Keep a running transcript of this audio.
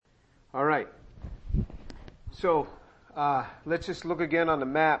All right. So let's just look again on the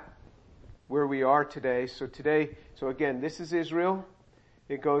map where we are today. So again, this is Israel.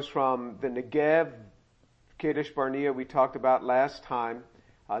 It goes from the Negev, Kadesh Barnea we talked about last time.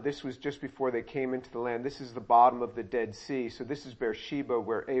 This was just before they came into the land. This is the bottom of the Dead Sea. So this is Beersheba,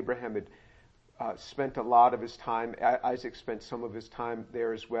 where Abraham had spent a lot of his time. Isaac spent some of his time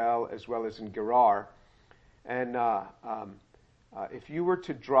there as well as in Gerar. And if you were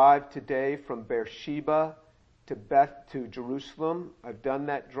to drive today from Beersheba to Jerusalem, I've done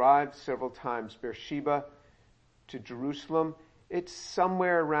that drive several times. Beersheba to Jerusalem, it's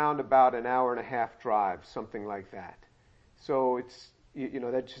somewhere around about an hour and a half drive, something like that. So it's,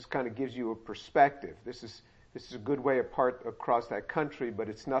 that just kind of gives you a perspective. This is a good way apart across that country, but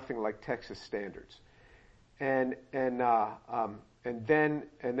it's nothing like Texas standards. And then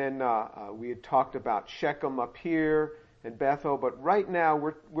we had talked about Shechem up here and Bethel, but right now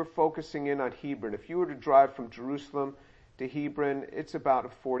we're focusing in on Hebron. If you were to drive from Jerusalem to Hebron, it's about a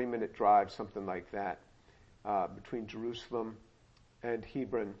 40-minute drive, something like that, between Jerusalem and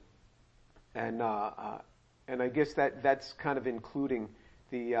Hebron. And I guess that's kind of including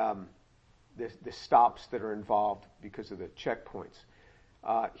the stops that are involved because of the checkpoints.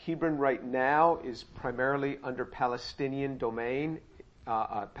 Hebron right now is primarily under Palestinian domain.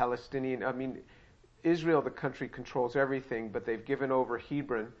 Israel, the country, controls everything, but they've given over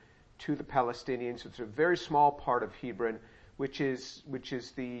Hebron to the Palestinians. It's a very small part of Hebron, which is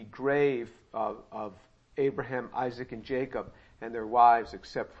the grave of Abraham, Isaac, and Jacob and their wives,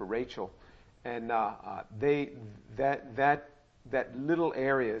 except for Rachel. And that little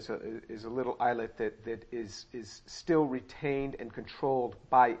area is a little islet that is still retained and controlled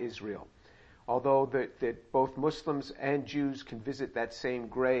by Israel. Although that both Muslims and Jews can visit that same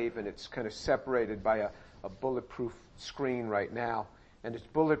grave, and it's kind of separated by a bulletproof screen right now. And it's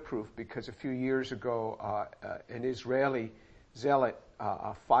bulletproof because a few years ago an Israeli zealot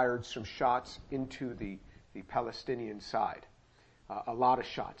fired some shots into the Palestinian side. A lot of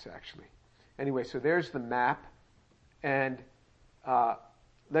shots, actually. Anyway, so there's the map. And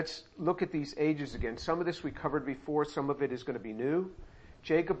let's look at these ages again. Some of this we covered before. Some of it is going to be new.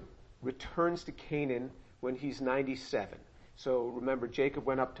 Jacob returns to Canaan when he's 97. So remember, Jacob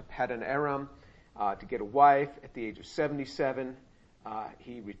went up to Paddan Aram to get a wife at the age of 77.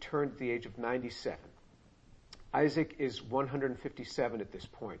 He returned at the age of 97. Isaac is 157 at this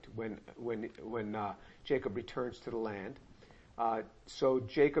point when Jacob returns to the land. So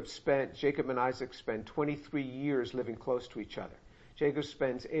Jacob and Isaac spend 23 years living close to each other. Jacob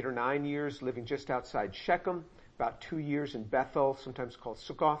spends 8 or 9 years living just outside Shechem, about 2 years in Bethel, sometimes called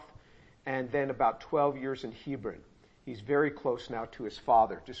Sukkoth, and then about 12 years in Hebron. He's very close now to his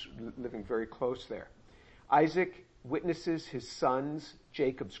father, just living very close there. Isaac witnesses his son's,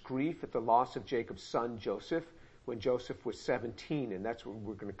 Jacob's, grief at the loss of Jacob's son Joseph when Joseph was 17, and that's what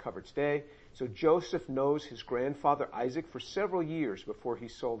we're going to cover today. So Joseph knows his grandfather Isaac for several years before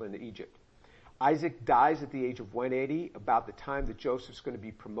he's sold into Egypt. Isaac dies at the age of 180, about the time that Joseph's going to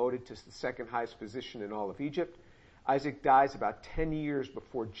be promoted to the second highest position in all of Egypt. Isaac dies about 10 years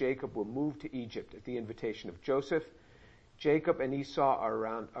before Jacob will move to Egypt at the invitation of Joseph. Jacob and Esau are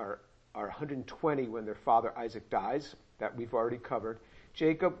 120 when their father Isaac dies. That we've already covered.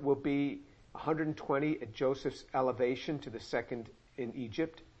 Jacob will be 120 at Joseph's elevation to the second in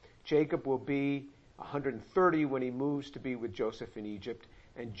Egypt. Jacob will be 130 when he moves to be with Joseph in Egypt.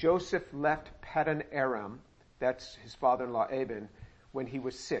 And Joseph left Paddan Aram, that's his father-in-law Laban, when he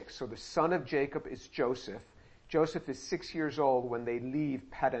was 6. So the son of Jacob is Joseph. Joseph is 6 years old when they leave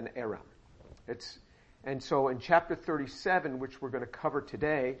Paddan Aram. And so in chapter 37, which we're going to cover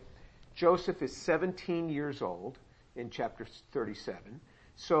today, Joseph is 17 years old in chapter 37.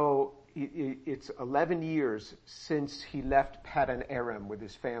 So it's 11 years since he left Paddan Aram with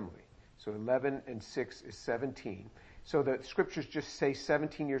his family. So 11 and 6 is 17. So the scriptures just say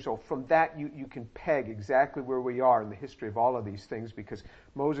 17 years old. From that, you can peg exactly where we are in the history of all of these things, because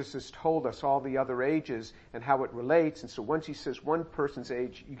Moses has told us all the other ages and how it relates. And so once he says one person's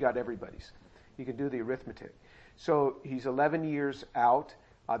age, you got everybody's. You can do the arithmetic. So he's 11 years out.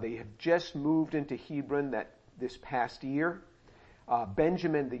 They have just moved into Hebron this past year.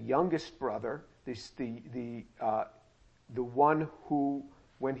 Benjamin, the youngest brother, the one who,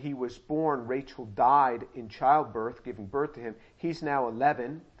 when he was born, Rachel died in childbirth, giving birth to him. He's now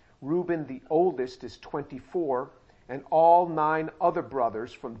 11. Reuben, the oldest, is 24. And all 9 other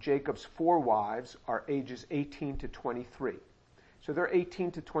brothers from Jacob's 4 wives are ages 18 to 23. So they're 18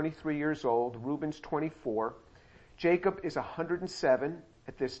 to 23 years old. Reuben's 24. Jacob is 107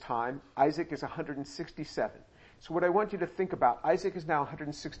 at this time. Isaac is 167. So what I want you to think about, Isaac is now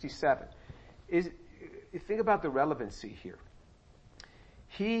 167. Think about the relevancy here.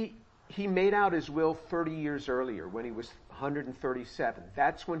 He made out his will 30 years earlier when he was 137.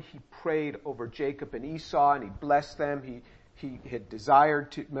 That's when he prayed over Jacob and Esau, and he blessed them. He had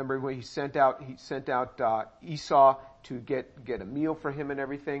desired to, remember when he sent out Esau to get a meal for him and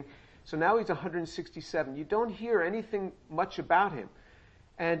everything. So now he's 167. You don't hear anything much about him.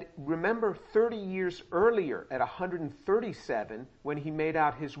 And remember 30 years earlier at 137 when he made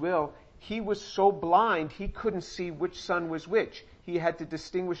out his will, he was so blind he couldn't see which son was which. He had to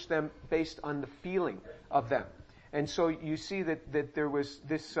distinguish them based on the feeling of them. And so you see that there was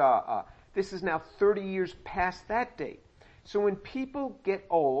this, this is now 30 years past that date. So when people get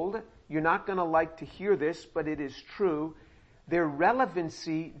old, you're not going to like to hear this, but it is true, their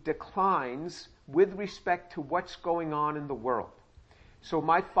relevancy declines with respect to what's going on in the world. So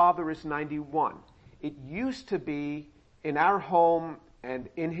my father is 91. It used to be in our home and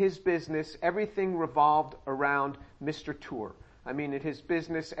in his business, everything revolved around Mr. Tour. I mean, in his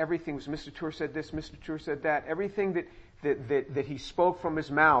business, everything was Mr. Tour said this, Mr. Tour said that. Everything that he spoke from his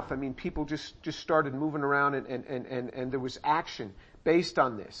mouth, I mean, people just started moving around and there was action based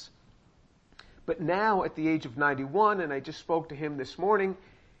on this. But now at the age of 91, and I just spoke to him this morning,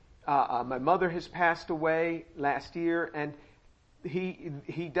 my mother has passed away last year, and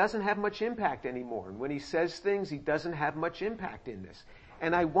he doesn't have much impact anymore. And when he says things, he doesn't have much impact in this.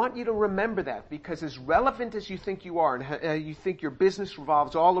 And I want you to remember that, because as relevant as you think you are, and you think your business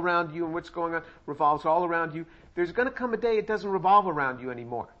revolves all around you and what's going on revolves all around you, there's going to come a day it doesn't revolve around you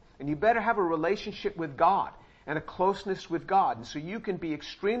anymore. And you better have a relationship with God and a closeness with God. And so you can be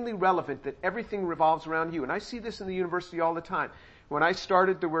extremely relevant that everything revolves around you. And I see this in the university all the time. When I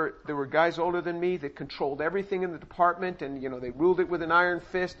started, there were guys older than me that controlled everything in the department, and they ruled it with an iron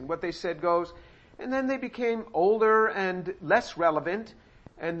fist, and what they said goes. And then they became older and less relevant,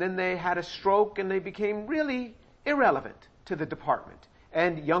 and then they had a stroke and they became really irrelevant to the department.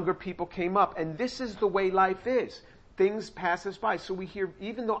 And younger people came up, and this is the way life is. Things pass us by. So we hear,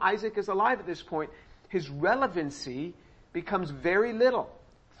 even though Isaac is alive at this point, his relevancy becomes very little.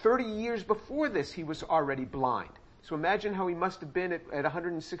 30 years before this, he was already blind. So imagine how he must have been at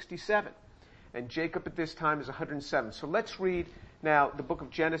 167. And Jacob at this time is 107. So let's read now the book of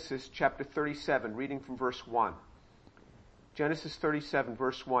Genesis, chapter 37, reading from verse 1. Genesis 37,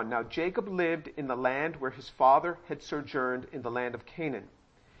 verse 1. Now Jacob lived in the land where his father had sojourned in the land of Canaan.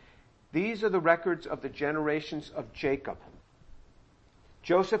 These are the records of the generations of Jacob.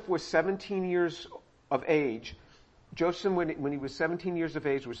 Joseph was 17 years of age. Joseph, when he was 17 years of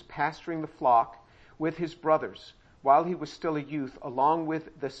age, was pasturing the flock with his brothers while he was still a youth, along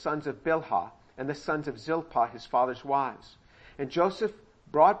with the sons of Bilhah and the sons of Zilpah, his father's wives. And Joseph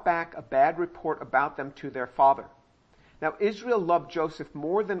brought back a bad report about them to their father. Now Israel loved Joseph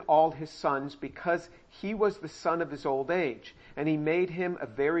more than all his sons, because he was the son of his old age, and he made him a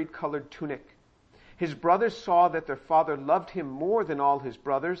varied colored tunic. His brothers saw that their father loved him more than all his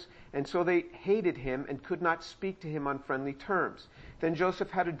brothers, and so they hated him and could not speak to him on friendly terms. Then Joseph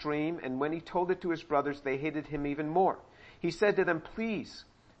had a dream, and when he told it to his brothers, they hated him even more. He said to them, "Please,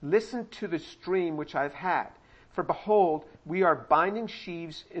 listen to this dream which I have had. For behold, we were binding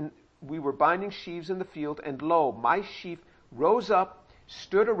sheaves in the field, and lo, my sheaf rose up,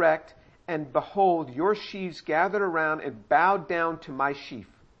 stood erect, and behold, your sheaves gathered around and bowed down to my sheaf."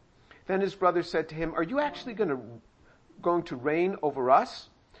 Then his brothers said to him, "Are you actually going to reign over us?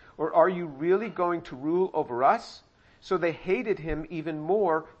 Or are you really going to rule over us?" So they hated him even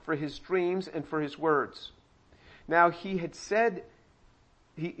more for his dreams and for his words. Now he had said,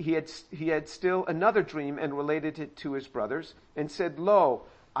 he had still another dream, and related it to his brothers, and said, "Lo,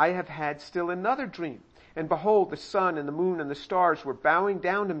 I have had still another dream, and behold, the sun and the moon and the stars were bowing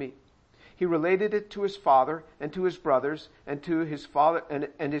down to me." He related it to his father and to his brothers, and to his father,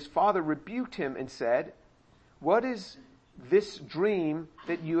 and his father rebuked him and said, "What is this dream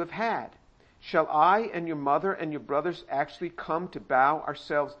that you have had? Shall I and your mother and your brothers actually come to bow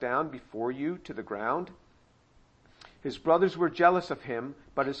ourselves down before you to the ground?" His brothers were jealous of him,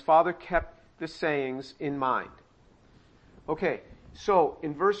 but his father kept the sayings in mind. Okay, so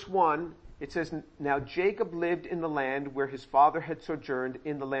in verse 1, it says, now Jacob lived in the land where his father had sojourned,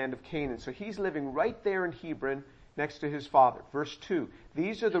 in the land of Canaan. So he's living right there in Hebron next to his father. Verse 2,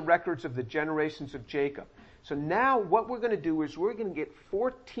 these are the records of the generations of Jacob. So now what we're going to do is we're going to get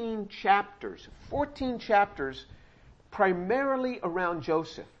 14 chapters primarily around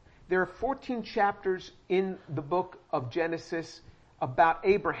Joseph. There are 14 chapters in the book of Genesis about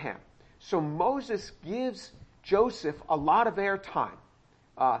Abraham. So Moses gives Joseph a lot of airtime.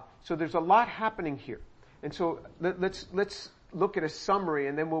 So there's a lot happening here. And so let's look at a summary,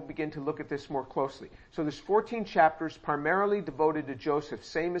 and then we'll begin to look at this more closely. So there's 14 chapters primarily devoted to Joseph,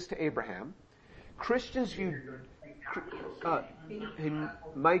 same as to Abraham. Christians view... hey,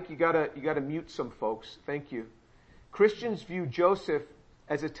 Mike, you gotta mute some folks. Thank you. Christians view Joseph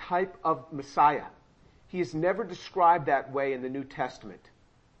as a type of Messiah. He is never described that way in the New Testament.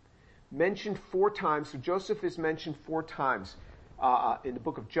 Mentioned 4 times, so Joseph is mentioned 4 times. In the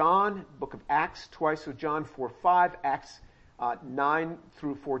book of John, book of Acts, twice with John 4:5, Acts 9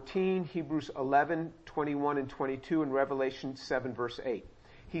 through 14, Hebrews 11, 21 and 22, and Revelation 7 verse 8.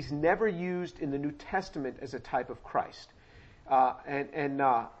 He's never used in the New Testament as a type of Christ.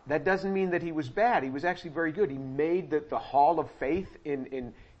 That doesn't mean that he was bad. He was actually very good. He made the hall of faith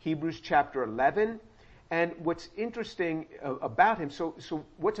in Hebrews chapter 11. And what's interesting about him, so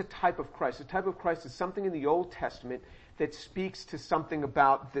what's a type of Christ? A type of Christ is something in the Old Testament that speaks to something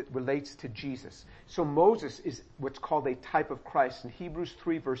that relates to Jesus. So Moses is what's called a type of Christ. In Hebrews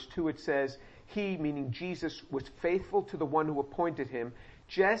 3 verse 2 it says, he, meaning Jesus, was faithful to the one who appointed him,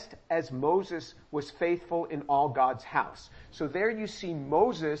 just as Moses was faithful in all God's house. So there you see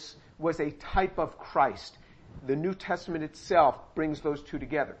Moses was a type of Christ. The New Testament itself brings those two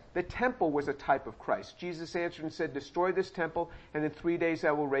together. The temple was a type of Christ. Jesus answered and said, destroy this temple, and in 3 days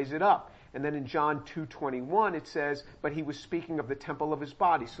I will raise it up. And then in John 2:21 it says, but he was speaking of the temple of his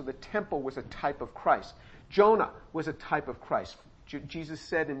body. So the temple was a type of Christ. Jonah was a type of Christ. Jesus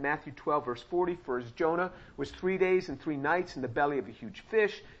said in Matthew 12 verse 40, for as Jonah was 3 days and 3 nights in the belly of a huge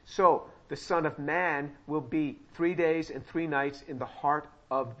fish, so the Son of Man will be 3 days and 3 nights in the heart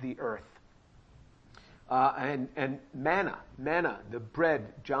of the earth. And manna, the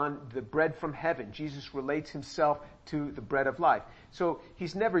bread, the bread from heaven. Jesus relates himself to the bread of life. So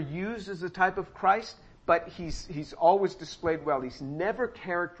he's never used as a type of Christ, but he's always displayed well. He's never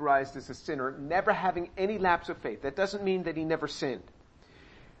characterized as a sinner, never having any lapse of faith. That doesn't mean that he never sinned.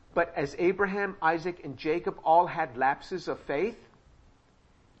 But as Abraham, Isaac, and Jacob all had lapses of faith,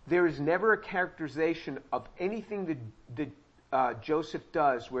 there is never a characterization of anything that Joseph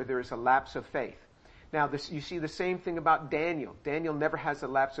does where there is a lapse of faith. Now, you see the same thing about Daniel. Daniel never has a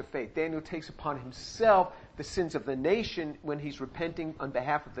lapse of faith. Daniel takes upon himself the sins of the nation when he's repenting on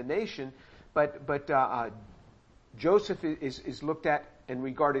behalf of the nation. But Joseph is looked at and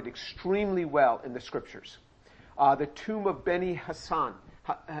regarded extremely well in the scriptures. The tomb of Beni Hassan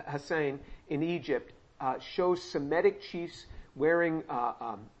in Egypt shows Semitic chiefs wearing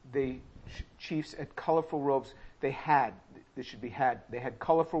the chiefs had colorful robes. They had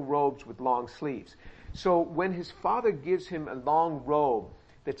colorful robes with long sleeves. So when his father gives him a long robe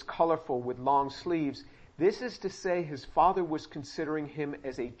that's colorful with long sleeves, this is to say his father was considering him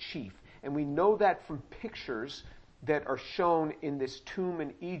as a chief. And we know that from pictures that are shown in this tomb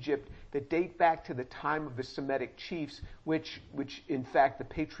in Egypt that date back to the time of the Semitic chiefs, which in fact the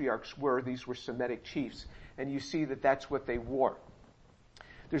patriarchs were. These were Semitic chiefs. And you see that that's what they wore.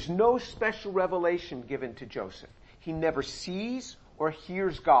 There's no special revelation given to Joseph. He never sees or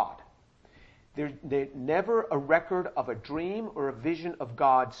hears God. There's never a record of a dream or a vision of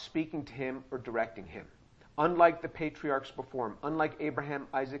God speaking to him or directing him. Unlike the patriarchs before him, unlike Abraham,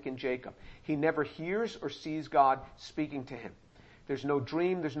 Isaac, and Jacob, he never hears or sees God speaking to him. There's no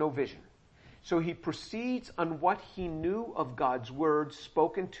dream, there's no vision. So he proceeds on what he knew of God's word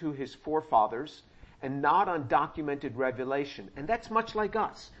spoken to his forefathers and not on documented revelation. And that's much like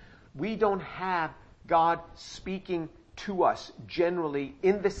us. We don't have God speaking to us generally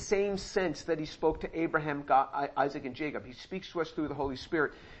in the same sense that he spoke to Abraham, God, Isaac, and Jacob. He speaks to us through the Holy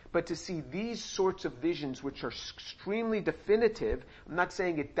Spirit. But to see these sorts of visions, which are extremely definitive, I'm not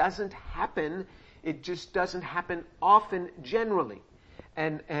saying it doesn't happen, it just doesn't happen often generally.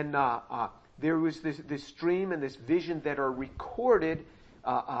 And there was this dream and this vision that are recorded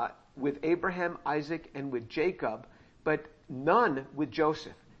with Abraham, Isaac, and with Jacob, but none with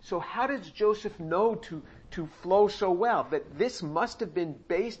Joseph. So how does Joseph know to flow so well? That this must have been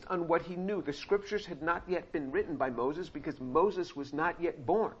based on what he knew. The scriptures had not yet been written by Moses because Moses was not yet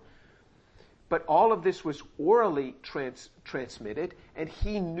born. But all of this was orally transmitted, and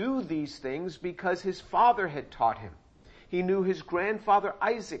he knew these things because his father had taught him. He knew his grandfather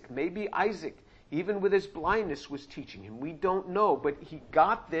Isaac, maybe Isaac, even with his blindness, was teaching him. We don't know, but he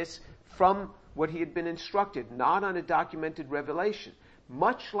got this from what he had been instructed, not on a documented revelation.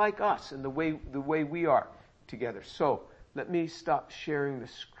 Much like us and the way we are together. So let me stop sharing the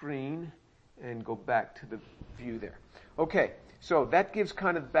screen and go back to the view there. Okay, so that gives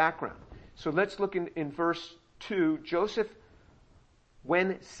kind of background. So let's look in verse 2. Joseph,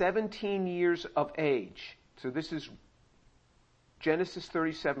 when 17 years of age. So this is Genesis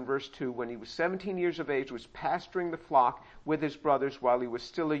 37 verse 2, when he was 17 years of age, was pasturing the flock with his brothers while he was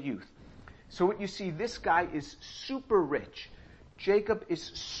still a youth. So what you see, this guy is super rich. Jacob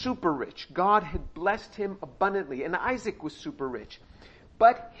is super rich. God had blessed him abundantly, and Isaac was super rich.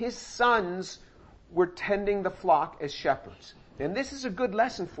 But his sons were tending the flock as shepherds. And this is a good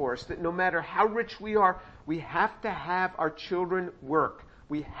lesson for us, that no matter how rich we are, we have to have our children work.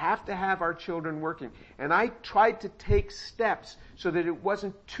 We have to have our children working. And I tried to take steps so that it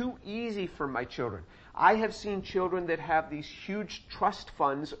wasn't too easy for my children. I have seen children that have these huge trust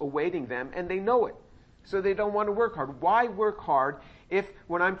funds awaiting them, and they know it. So they don't want to work hard. Why work hard if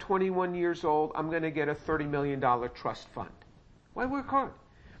when I'm 21 years old, I'm going to get a $30 million trust fund? Why work hard?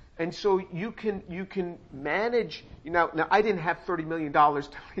 And so you can manage, now I didn't have $30 million to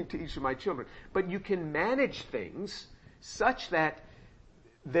leave to each of my children, but you can manage things such that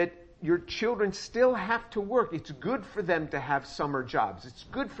your children still have to work. It's good for them to have summer jobs. It's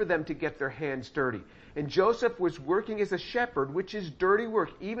good for them to get their hands dirty. And Joseph was working as a shepherd, which is dirty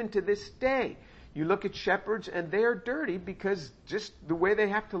work, even to this day. You look at shepherds and they're dirty because just the way they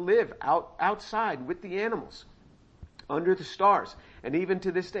have to live outside with the animals, under the stars. And even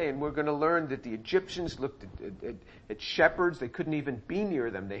to this day, and we're going to learn that the Egyptians looked at shepherds. They couldn't even be near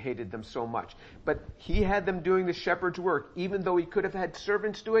them. They hated them so much. But he had them doing the shepherd's work. Even though he could have had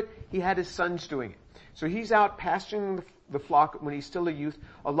servants do it, he had his sons doing it. So he's out pasturing the flock when he's still a youth,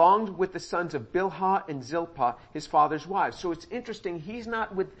 along with the sons of Bilhah and Zilpah, his father's wives. So it's interesting, he's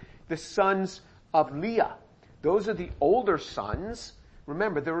not with the sons of Leah. Those are the older sons.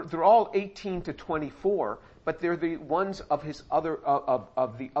 Remember, they're all 18 to 24, but they're the ones of his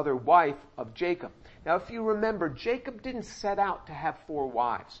of the other wife of Jacob. Now, if you remember, Jacob didn't set out to have 4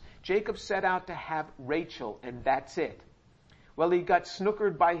 wives. Jacob set out to have Rachel, and that's it. Well, he got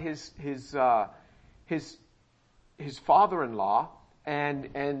snookered by his father-in-law,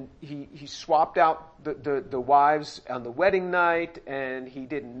 and he swapped out the wives on the wedding night, and he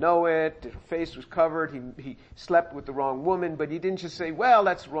didn't know it. His face was covered. He slept with the wrong woman, but he didn't just say, well,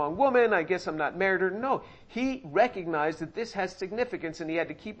 that's the wrong woman, I guess I'm not married to her. No, he recognized that this has significance, and he had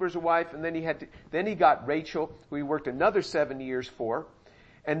to keep her as a wife, and then he got Rachel, who he worked another 7 years for,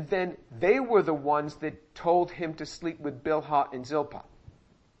 and then they were the ones that told him to sleep with Bilhah and Zilpah.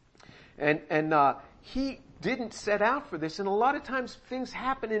 And he didn't set out for this, and a lot of times things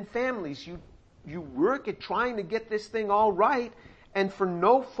happen in families. You work at trying to get this thing all right, and for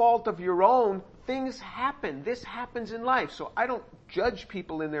no fault of your own, things happen. This happens in life. So I don't judge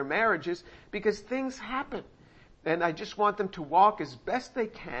people in their marriages because things happen. And I just want them to walk as best they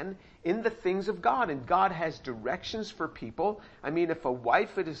can in the things of God. And God has directions for people. I mean, if a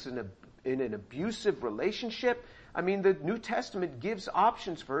wife is in an abusive relationship, I mean, the New Testament gives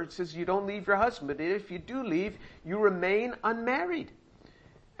options for it. It says you don't leave your husband. But if you do leave, you remain unmarried.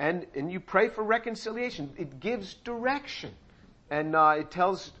 And you pray for reconciliation. It gives direction. And it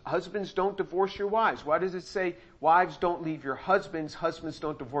tells husbands don't divorce your wives. Why does it say wives don't leave your husbands, husbands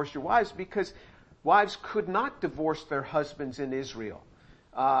don't divorce your wives? Because wives could not divorce their husbands in Israel.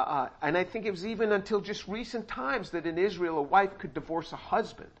 And I think it was even until just recent times that in Israel a wife could divorce a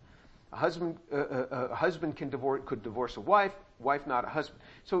husband. A husband could divorce a wife not a husband.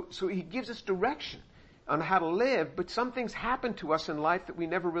 So he gives us direction on how to live, but some things happen to us in life that we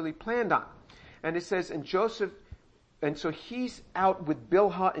never really planned on. And it says, and so he's out with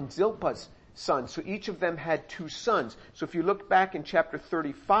Bilhah and Zilpah's sons. So each of them had 2 sons. So if you look back in chapter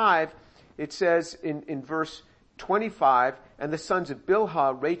 35, it says in verse 25, and the sons of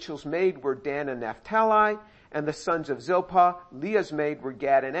Bilhah, Rachel's maid, were Dan and Naphtali, and the sons of Zilpah, Leah's maid, were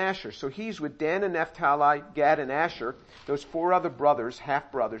Gad and Asher. So he's with Dan and Naphtali, Gad and Asher, those 4 other brothers,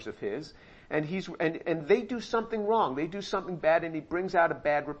 half-brothers of his, and they do something wrong. They do something bad, and he brings out a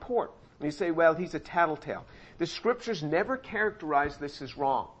bad report. And you say, well, he's a tattletale. The scriptures never characterize this as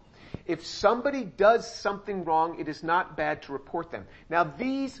wrong. If somebody does something wrong, it is not bad to report them. Now,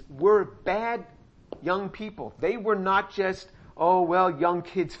 these were bad young people. They were not just, young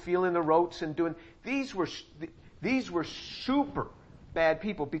kids feeling the ropes and doing. These were super bad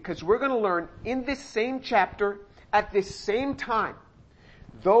people, because we're going to learn in this same chapter, at this same time,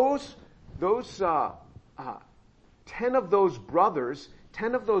 those 10 of those brothers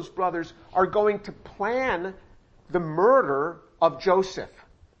are going to plan the murder of Joseph.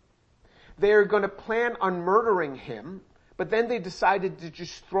 They are going to plan on murdering him, but then they decided to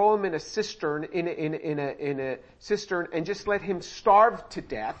just throw him in a cistern, in a cistern, and just let him starve to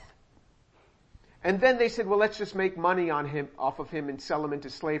death. And then they said, well, let's just make money off of him and sell him into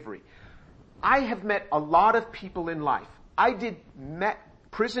slavery. I have met a lot of people in life. I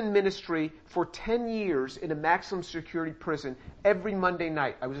prison ministry for 10 years in a maximum security prison every Monday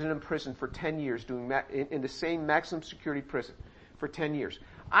night. I was in a prison for 10 years doing in the same maximum security prison for 10 years.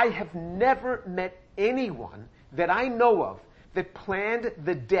 I have never met anyone that I know of that planned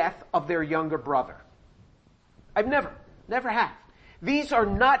the death of their younger brother. I've never have. These are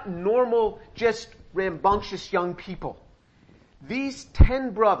not normal, just rambunctious young people. These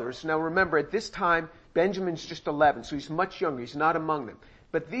 10 brothers, now remember at this time, Benjamin's just 11, so he's much younger, he's not among them.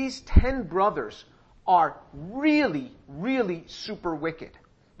 But these 10 brothers are really, really super wicked.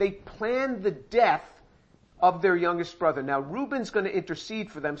 They planned the death of their youngest brother. Now Reuben's going to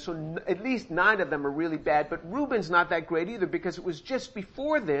intercede for them, so at least 9 of them are really bad, but Reuben's not that great either, because it was just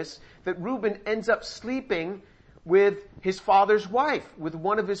before this that Reuben ends up sleeping with his father's wife, with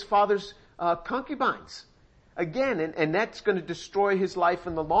one of his father's concubines. Again, and that's going to destroy his life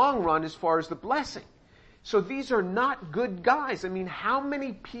in the long run as far as the blessing. So these are not good guys. I mean, how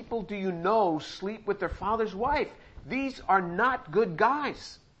many people do you know sleep with their father's wife? These are not good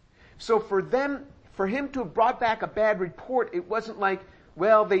guys. So for him to have brought back a bad report, it wasn't like,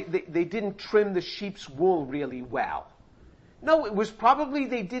 well, they didn't trim the sheep's wool really well. No, it was probably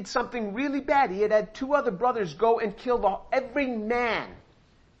they did something really bad. He had 2 other brothers go and kill every man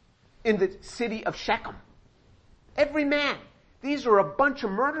in the city of Shechem. Every man. These are a bunch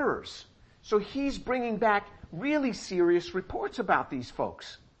of murderers. So he's bringing back really serious reports about these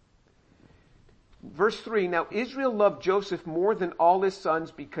folks. Verse 3, now Israel loved Joseph more than all his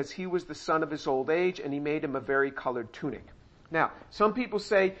sons because he was the son of his old age, and he made him a vari-colored tunic. Now, some people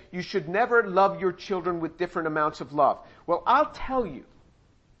say you should never love your children with different amounts of love. Well, I'll tell you,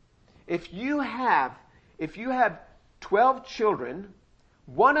 if you have 12 children,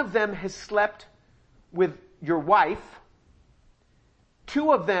 one of them has slept with your wife,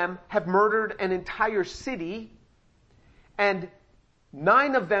 2 of them have murdered an entire city, and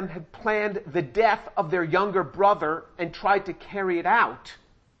 9 of them have planned the death of their younger brother and tried to carry it out,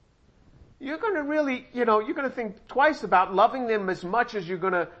 you're going to really, you're going to think twice about loving them as much as you're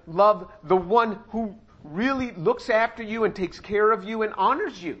going to love the one who really looks after you and takes care of you and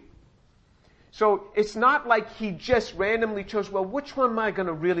honors you. So it's not like he just randomly chose, well, which one am I going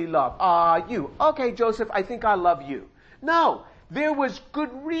to really love? You. Okay, Joseph, I think I love you. No, there was good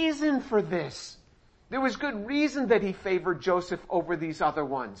reason for this. There was good reason that he favored Joseph over these other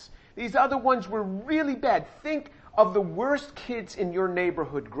ones. These other ones were really bad. Think of the worst kids in your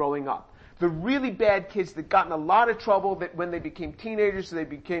neighborhood growing up. The really bad kids that got in a lot of trouble, that when they became teenagers, they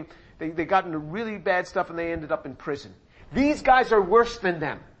got into really bad stuff and they ended up in prison. These guys are worse than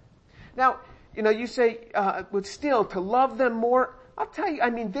them. Now, you say, but still, to love them more, I'll tell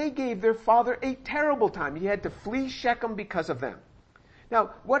you, they gave their father a terrible time. He had to flee Shechem because of them. Now,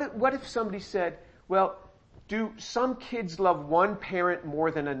 what if somebody said, well, do some kids love one parent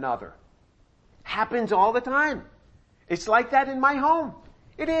more than another? Happens all the time. It's like that in my home.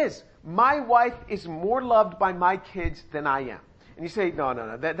 It is. My wife is more loved by my kids than I am. And you say,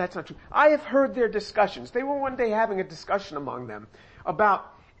 no, that's not true. I have heard their discussions. They were one day having a discussion among them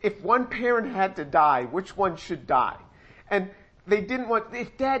about if one parent had to die, which one should die. And they didn't want,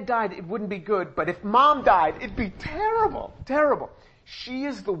 if dad died, it wouldn't be good, but if mom died, it'd be terrible, terrible. She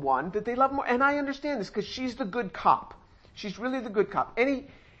is the one that they love more, and I understand this because she's the good cop. She's really the good cop.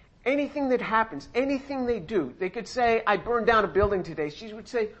 Anything that happens, anything they do, they could say, I burned down a building today. She would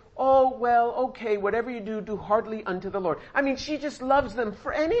say, oh, well, okay, whatever you do, do heartily unto the Lord. She just loves them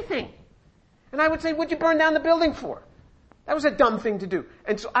for anything. And I would say, what'd you burn down the building for? That was a dumb thing to do.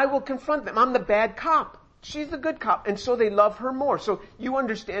 And so I will confront them. I'm the bad cop. She's the good cop. And so they love her more. So you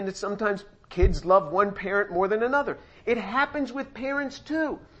understand that sometimes kids love one parent more than another. It happens with parents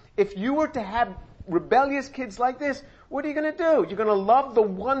too. If you were to have rebellious kids like this, what are you going to do? You're going to love the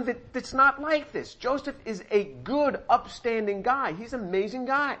one that's not like this. Joseph is a good, upstanding guy. He's an amazing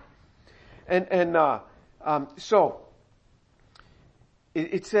guy. So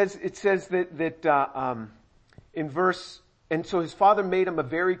it says that in verse, and so his father made him a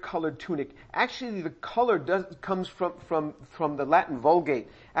vari-colored tunic. Actually, the color comes from the Latin Vulgate.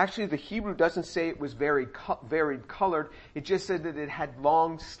 Actually, the Hebrew doesn't say it was varied colored. It just said that it had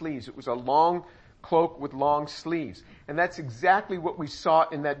long sleeves. It was a long cloak with long sleeves. And that's exactly what we saw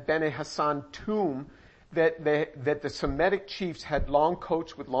in that Bene Hassan tomb, that the Semitic chiefs had long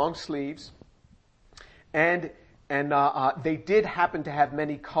coats with long sleeves. And they did happen to have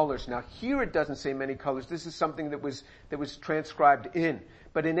many colors. Now here it doesn't say many colors. This is something that was transcribed in.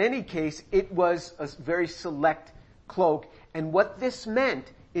 But in any case, it was a very select cloak. And what this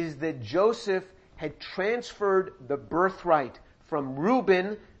meant is that Joseph had transferred the birthright from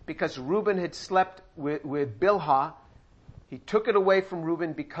Reuben, because Reuben had slept with Bilhah. He took it away from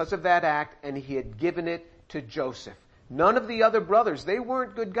Reuben because of that act, and he had given it to Joseph. None of the other brothers, they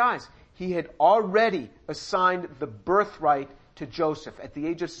weren't good guys. He had already assigned the birthright to Joseph. At the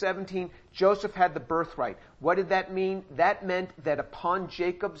age of 17, Joseph had the birthright. What did that mean? That meant that upon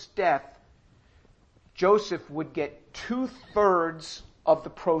Jacob's death, Joseph would get 2/3 of the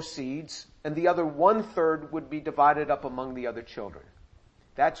proceeds, and the other 1/3 would be divided up among the other children.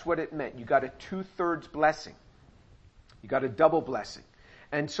 That's what it meant. You got a 2/3 blessing. You got a double blessing.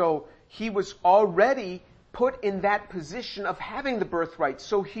 And so he was already put in that position of having the birthright,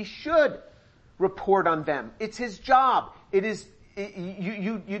 so he should report on them. It's his job.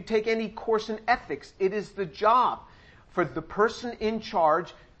 You take any course in ethics. It is the job for the person in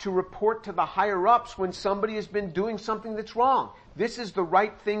charge to report to the higher ups when somebody has been doing something that's wrong. This is the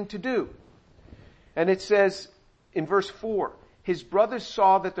right thing to do. And it says in verse 4, his brothers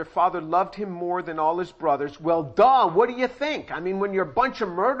saw that their father loved him more than all his brothers. Well, duh, what do you think? I mean, when you're a bunch of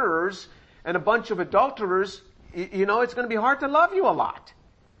murderers and a bunch of adulterers, it's going to be hard to love you a lot.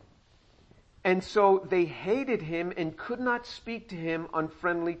 And so they hated him and could not speak to him on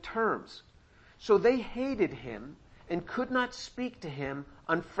friendly terms. So they hated him and could not speak to him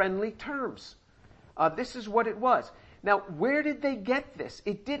on friendly terms. This is what it was. Now, where did they get this?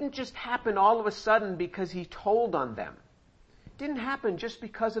 It didn't just happen all of a sudden because he told on them. It didn't happen just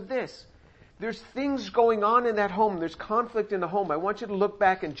because of this. There's things going on in that home. There's conflict in the home. I want you to look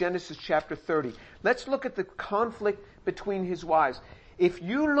back in Genesis chapter 30. Let's look at the conflict between his wives. If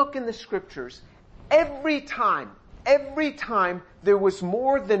you look in the scriptures, every time there was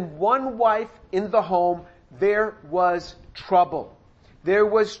more than one wife in the home, there was trouble. There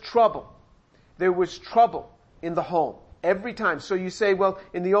was trouble. There was trouble in the home. Every time. So you say, well,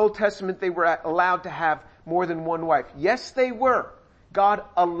 in the Old Testament they were allowed to have more than one wife. Yes, they were. God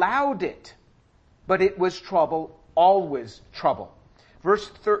allowed it. But it was trouble, always trouble.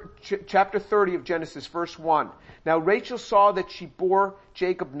 Chapter 30 of Genesis, verse 1. Now Rachel saw that she bore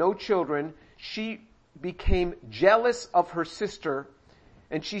Jacob no children. She became jealous of her sister,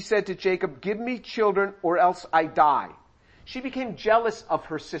 and she said to Jacob, give me children or else I die. She became jealous of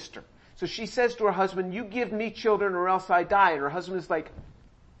her sister. So she says to her husband, you give me children or else I die. And her husband is like,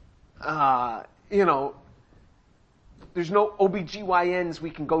 there's no OBGYNs we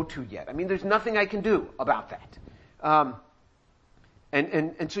can go to yet. I mean, there's nothing I can do about that.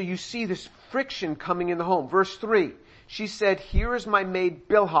 And so you see this friction coming in the home. Verse 3, she said, here is my maid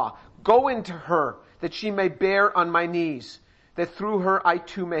Bilhah. Go into her, that she may bear on my knees, that through her I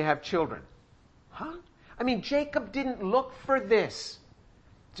too may have children. Huh? I mean, Jacob didn't look for this.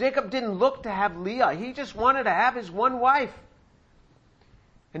 Jacob didn't look to have Leah. He just wanted to have his one wife.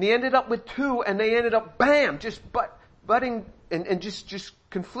 And he ended up with two, and they ended up, bam, just butting and just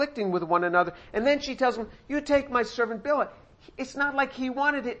conflicting with one another. And then she tells him, you take my servant Bilhah. It's not like he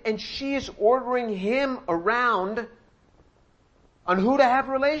wanted it, and she is ordering him around on who to have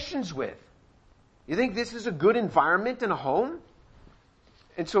relations with. You think this is a good environment in a home?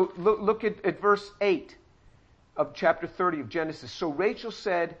 And so look at verse 8 of chapter 30 of Genesis. So Rachel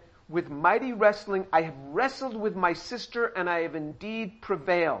said, with mighty wrestling, I have wrestled with my sister, and I have indeed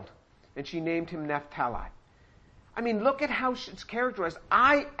prevailed. And she named him Naphtali. I mean, look at how it's characterized.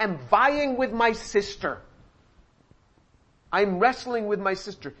 I am vying with my sister. I'm wrestling with my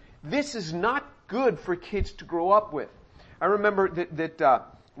sister. This is not good for kids to grow up with. I remember that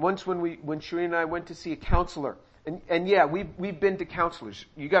once when Shereen and I went to see a counselor, and yeah, we've been to counselors.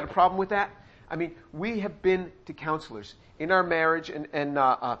 You got a problem with that? I mean, we have been to counselors in our marriage, and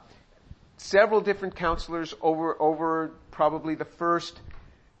several different counselors over probably the first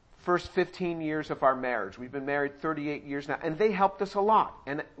 15 years of our marriage. We've been married 38 years now, and they helped us a lot.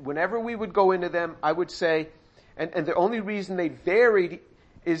 And whenever we would go into them, I would say, and the only reason they varied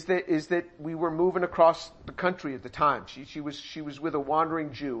is that we were moving across the country at the time. She was with a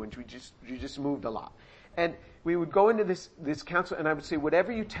wandering Jew, and she just moved a lot. And we would go into this counsel, and I would say,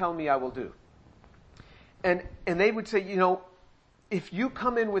 whatever you tell me, I will do. And they would say, if you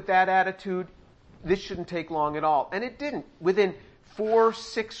come in with that attitude, this shouldn't take long at all. And it didn't. Within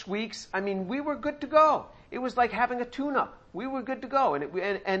 4-6 weeks, I mean, we were good to go. It was like having a tune-up. We were good to go,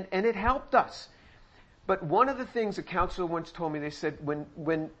 and it helped us. But one of the things a counselor once told me, they said,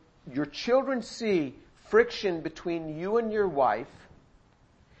 when your children see friction between you and your wife,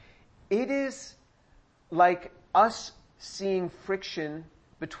 it is like us seeing friction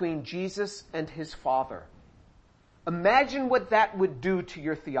between Jesus and his Father. Imagine what that would do to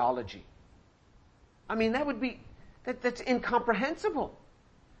your theology. I mean, that's incomprehensible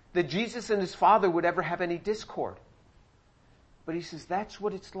that Jesus and his Father would ever have any discord. But he says that's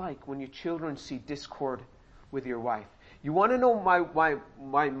what it's like when your children see discord with your wife. You want to know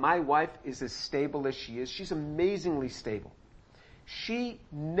why my wife is as stable as she is? She's amazingly stable. She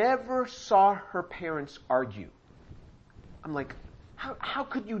never saw her parents argue. I'm like, how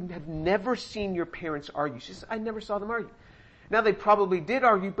could you have never seen your parents argue? She says, I never saw them argue. Now, they probably did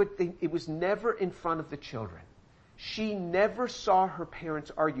argue, but it was never in front of the children. She never saw her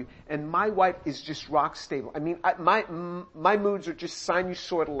parents argue. And my wife is just rock stable. I mean, my moods are just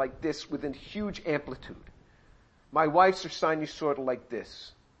sinusoidal like this with a huge amplitude. My wife's are sinusoidal like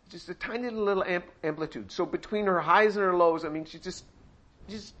this. Just a tiny little amplitude. So between her highs and her lows, I mean, she's just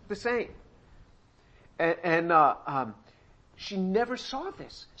the same. And she never saw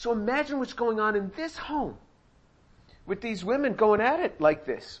this. So imagine what's going on in this home with these women going at it like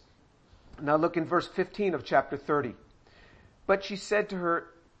this. Now look in verse 15 of chapter 30. But she said to her,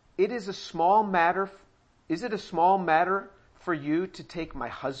 is it a small matter for you to take my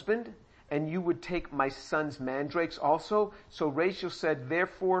husband, and you would take my son's mandrakes also? So Rachel said,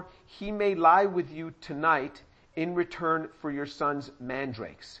 therefore he may lie with you tonight in return for your son's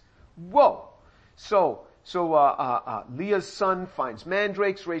mandrakes. Whoa! So Leah's son finds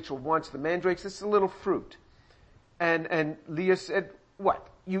mandrakes. Rachel wants the mandrakes. It's a little fruit. And Leah said, what?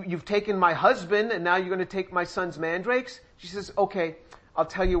 You've taken my husband and now you're going to take my son's mandrakes? She says, okay, I'll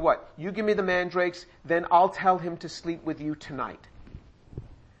tell you what. You give me the mandrakes, then I'll tell him to sleep with you tonight.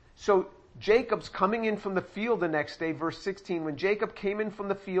 So Jacob's coming in from the field the next day, verse 16. When Jacob came in from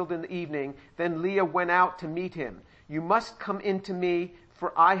the field in the evening, then Leah went out to meet him. You must come in to me,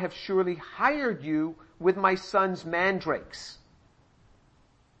 for I have surely hired you with my son's mandrakes.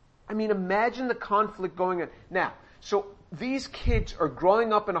 I mean, imagine the conflict going on. Now, so these kids are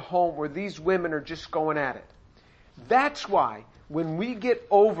growing up in a home where these women are just going at it. That's why when we get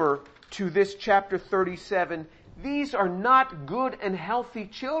over to this chapter 37, these are not good and healthy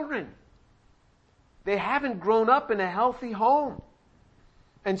children. They haven't grown up in a healthy home.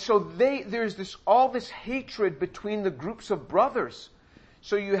 And so there's all this hatred between the groups of brothers.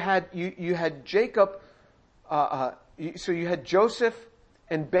 So you had Jacob, so you had Joseph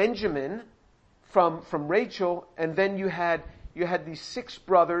and Benjamin from Rachel, and then you had these 6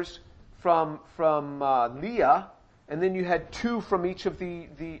 brothers from Leah, and then you had 2 from each of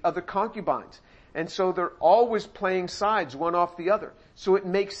the other concubines. And so they're always playing sides, one off the other. So it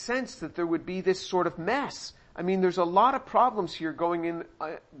makes sense that there would be this sort of mess. I mean, there's a lot of problems here going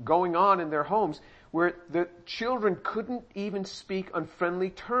on in their homes where the children couldn't even speak on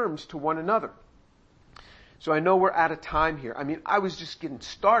friendly terms to one another. So I know we're out of time here. I mean, I was just getting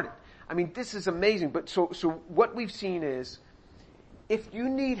started. I mean, this is amazing. But so what we've seen is, if you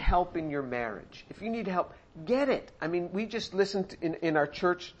need help in your marriage, if you need help, get it. I mean, we just listened in our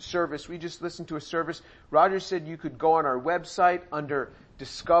church service, we just listened to a service. Roger said you could go on our website under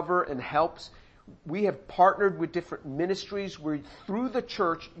Discover and Helps. We have partnered with different ministries where through the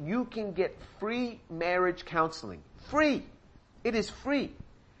church you can get free marriage counseling. Free. It is free.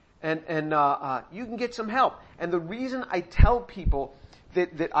 And you can get some help. And the reason I tell people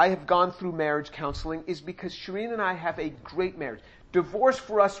that I have gone through marriage counseling is because Shireen and I have a great marriage. Divorce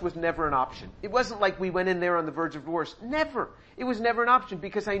for us was never an option. It wasn't like we went in there on the verge of divorce. Never. It was never an option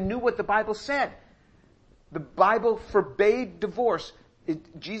because I knew what the Bible said. The Bible forbade divorce.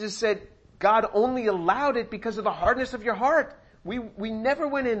 Jesus said God only allowed it because of the hardness of your heart. We never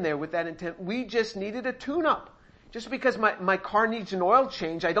went in there with that intent. We just needed a tune-up. Just because my car needs an oil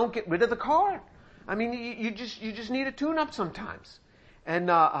change, I don't get rid of the car. I mean, you just need a tune-up sometimes.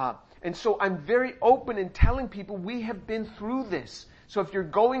 And so I'm very open in telling people we have been through this. So if you're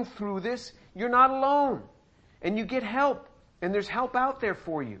going through this, you're not alone. And you get help. And there's help out there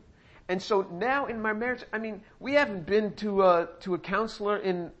for you. And so now in my marriage, I mean, we haven't been to a counselor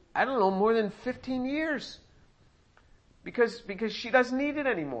in, I don't know, more than 15 years. Because she doesn't need it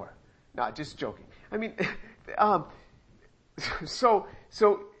anymore. No, just joking. I mean, so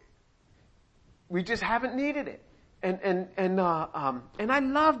we just haven't needed it. And I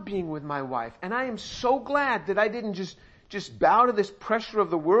love being with my wife. And I am so glad that I didn't just bow to this pressure of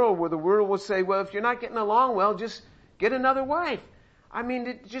the world where the world will say, well, if you're not getting along well, just get another wife. I mean,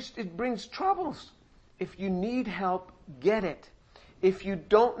 it brings troubles. If you need help, get it. If you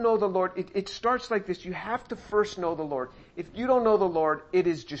don't know the Lord, it starts like this. You have to first know the Lord. If you don't know the Lord, it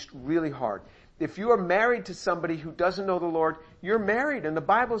is just really hard. If you are married to somebody who doesn't know the Lord, you're married. And the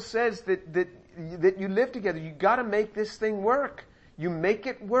Bible says that you live together. You gotta make this thing work. You make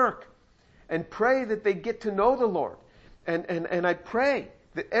it work. And pray that they get to know the Lord. And I pray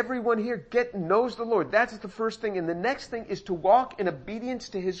that everyone here knows the Lord. That's the first thing. And the next thing is to walk in obedience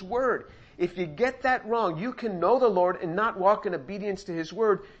to His Word. If you get that wrong, you can know the Lord and not walk in obedience to His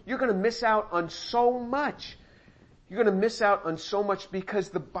Word. You're going to miss out on so much. You're going to miss out on so much because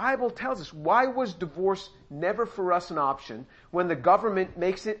the Bible tells us, why was divorce never for us an option when the government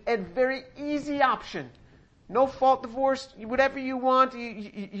makes it a very easy option? No fault divorce, whatever you want,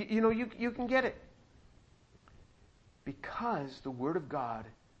 you can get it. Because the Word of God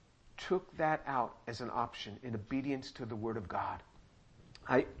took that out as an option in obedience to the Word of God.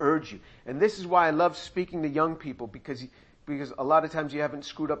 I urge you, and this is why I love speaking to young people, because a lot of times you haven't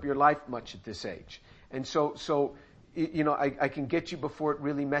screwed up your life much at this age. And so I can get you before it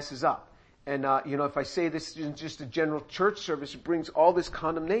really messes up. And, if I say this is just a general church service, it brings all this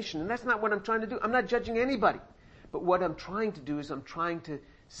condemnation. And that's not what I'm trying to do. I'm not judging anybody. But what I'm trying to do is I'm trying to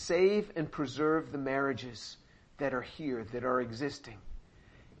save and preserve the marriages that are here, that are existing.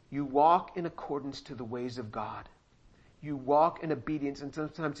 You walk in accordance to the ways of God. You walk in obedience, and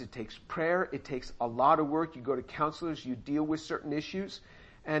sometimes it takes prayer. It takes a lot of work. You go to counselors. You deal with certain issues.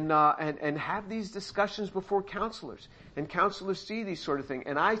 And have these discussions before counselors. And counselors see these sort of things.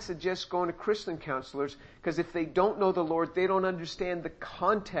 And I suggest going to Christian counselors, because if they don't know the Lord, they don't understand the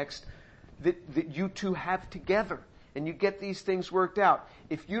context that you two have together. And you get these things worked out.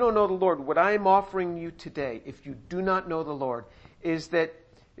 If you don't know the Lord, what I am offering you today, if you do not know the Lord, is that,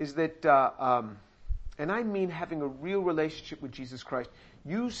 and I mean having a real relationship with Jesus Christ.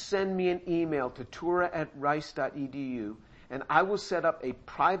 You send me an email to tura@rice.edu, and I will set up a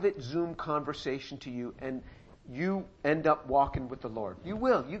private Zoom conversation to you, and you end up walking with the Lord. You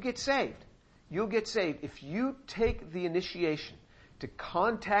will. You get saved. You'll get saved. If you take the initiation to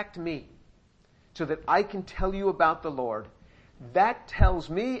contact me so that I can tell you about the Lord, that tells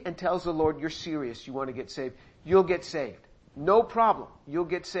me and tells the Lord you're serious. You want to get saved. You'll get saved. No problem. You'll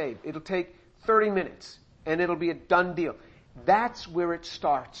get saved. It'll take 30 minutes, and it'll be a done deal. That's where it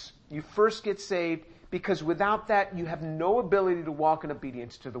starts. You first get saved, because without that, you have no ability to walk in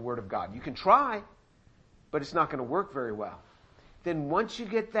obedience to the Word of God. You can try, but it's not going to work very well. Then once you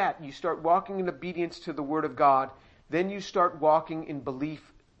get that, you start walking in obedience to the Word of God, then you start walking in belief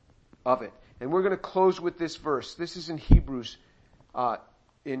of it. And we're going to close with this verse. This is in Hebrews. We're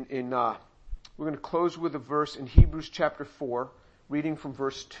going to close with a verse in Hebrews chapter 4, reading from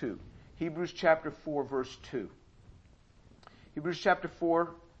verse 2. Hebrews chapter 4, verse 2. Hebrews chapter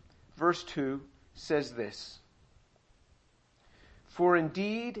 4, verse 2 says this: For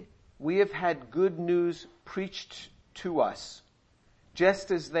indeed we have had good news preached to us,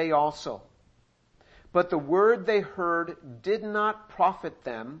 just as they also. But the word they heard did not profit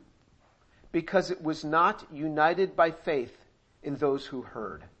them, because it was not united by faith in those who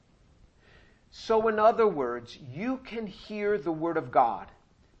heard. So in other words, you can hear the Word of God,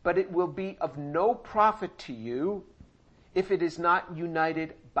 but it will be of no profit to you if it is not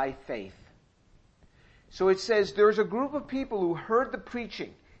united by faith. So it says there's a group of people who heard the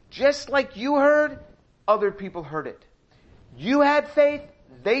preaching. Just like you heard, other people heard it. You had faith,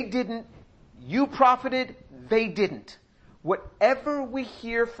 they didn't. You profited, they didn't. Whatever we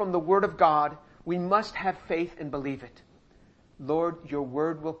hear from the Word of God, we must have faith and believe it. Lord, your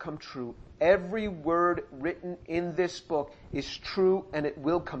word will come true. Every word written in this book is true, and it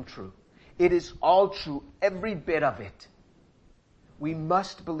will come true. It is all true, every bit of it. We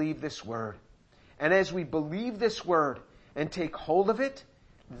must believe this word. And as we believe this word and take hold of it,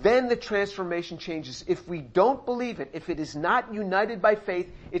 then the transformation changes. If we don't believe it, if it is not united by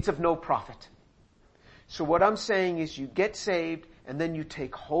faith, it's of no profit. So what I'm saying is you get saved, and then you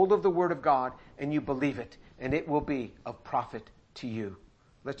take hold of the Word of God, and you believe it, and it will be of profit to you.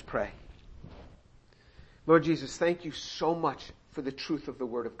 Let's pray. Lord Jesus, thank you so much for the truth of the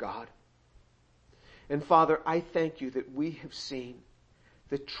Word of God. And Father, I thank you that we have seen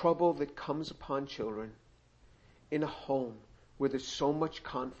the trouble that comes upon children in a home where there's so much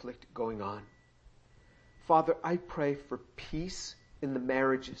conflict going on. Father, I pray for peace in the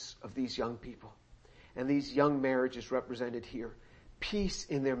marriages of these young people. And these young marriages represented here. Peace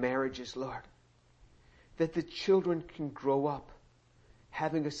in their marriages, Lord. That the children can grow up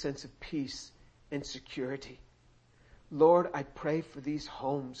having a sense of peace and security. Lord, I pray for these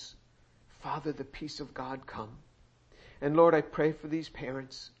homes. Father, the peace of God come. And Lord, I pray for these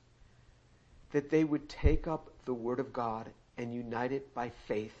parents that they would take up the Word of God and unite it by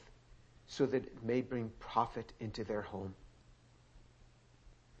faith so that it may bring profit into their home.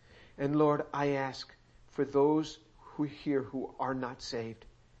 And Lord, I ask for those who here who are not saved,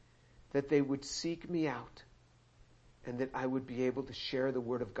 that they would seek me out, and that I would be able to share the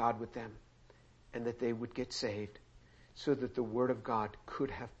Word of God with them, and that they would get saved, so that the Word of God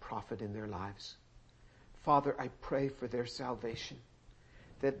could have profit in their lives. Father, I pray for their salvation,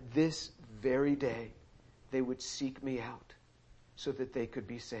 that this very day they would seek me out, so that they could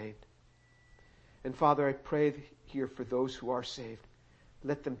be saved. And Father, I pray here for those who are saved.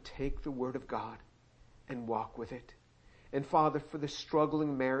 Let them take the word of God and walk with it. And Father, for the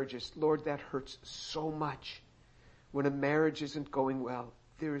struggling marriages, Lord, that hurts so much. When a marriage isn't going well,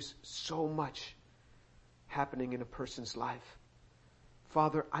 there is so much happening in a person's life.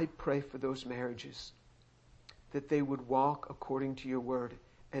 Father, I pray for those marriages, that they would walk according to your word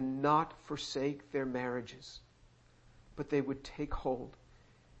and not forsake their marriages, but they would take hold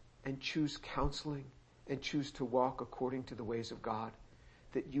and choose counseling and choose to walk according to the ways of God,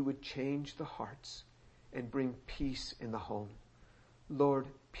 that you would change the hearts and bring peace in the home. Lord,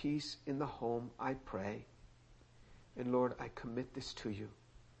 peace in the home, I pray. And Lord, I commit this to you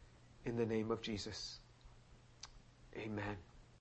in the name of Jesus. Amen.